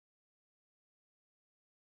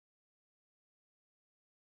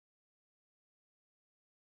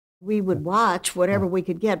We would watch whatever we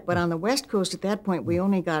could get, but on the West Coast at that point, we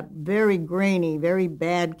only got very grainy, very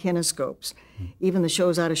bad kinescopes. Even the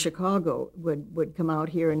shows out of Chicago would come out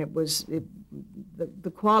here, and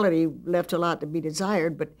the quality left a lot to be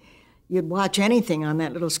desired, but you'd watch anything on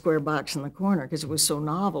that little square box in the corner because it was so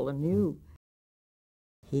novel and new.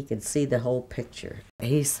 He could see the whole picture.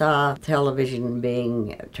 He saw television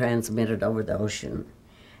being transmitted over the ocean.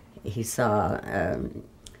 He saw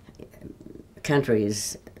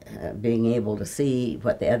countries being able to see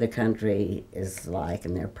what the other country is like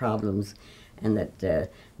and their problems, and that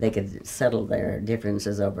they could settle their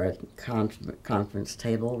differences over a conference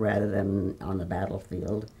table rather than on the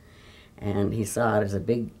battlefield. And he saw it as a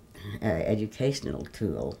big educational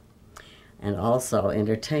tool and also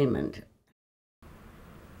entertainment.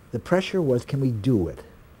 The pressure was, can we do it?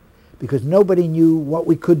 Because nobody knew what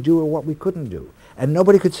we could do or what we couldn't do. And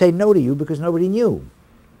nobody could say no to you because nobody knew.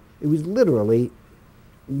 It was literally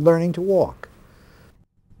learning to walk.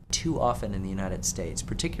 Too often in the United States,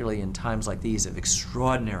 particularly in times like these of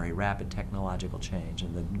extraordinary rapid technological change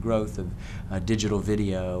and the growth of digital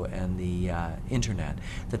video and the internet,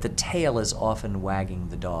 that the tail is often wagging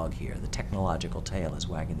the dog here. The technological tail is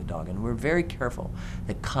wagging the dog. And we're very careful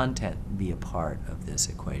that content be a part of this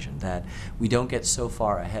equation, that we don't get so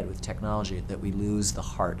far ahead with technology that we lose the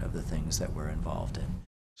heart of the things that we're involved in.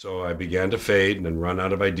 So I began to fade and then run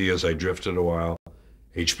out of ideas. I drifted a while.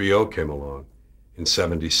 HBO came along. In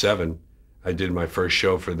 '77, I did my first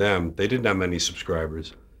show for them. They didn't have many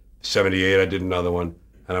subscribers. '78, I did another one,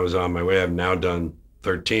 and I was on my way. I've now done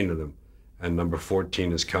 13 of them, and number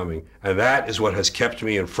 14 is coming. And that is what has kept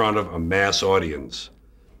me in front of a mass audience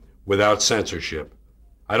without censorship.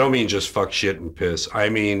 I don't mean just fuck, shit, and piss. I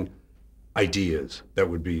mean ideas that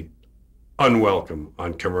would be unwelcome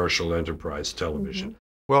on commercial enterprise television.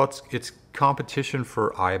 Well, it's competition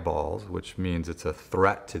for eyeballs, which means it's a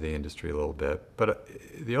threat to the industry a little bit. But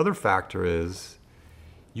the other factor is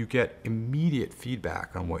you get immediate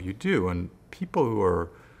feedback on what you do. And people who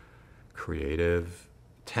are creative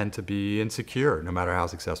tend to be insecure, no matter how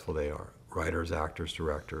successful they are. Writers, actors,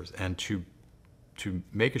 directors. And to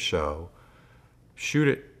make a show, shoot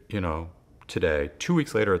it, today, 2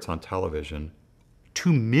 weeks later it's on television,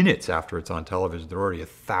 2 minutes after it's on television, there are already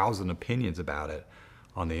 1,000 opinions about it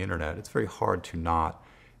on the internet. It's very hard to not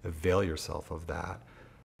avail yourself of that.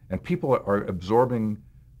 And people are absorbing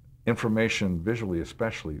information, visually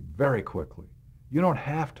especially, very quickly. You don't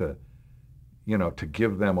have to, to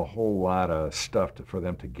give them a whole lot of stuff for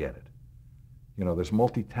them to get it. There's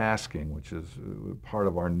multitasking, which is part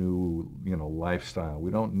of our new, lifestyle.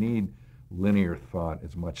 We don't need linear thought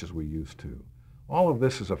as much as we used to. All of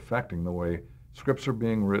this is affecting the way scripts are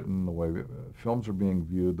being written, the way films are being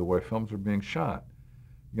viewed, the way films are being shot.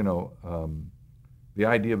 The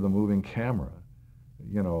idea of the moving camera,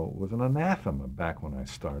 was an anathema back when I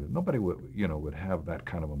started. Nobody would have that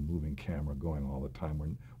kind of a moving camera going all the time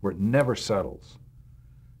where it never settles,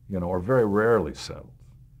 or very rarely settles.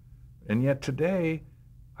 And yet today,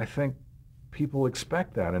 I think people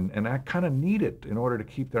expect that, and I kind of need it in order to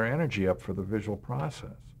keep their energy up for the visual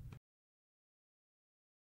process.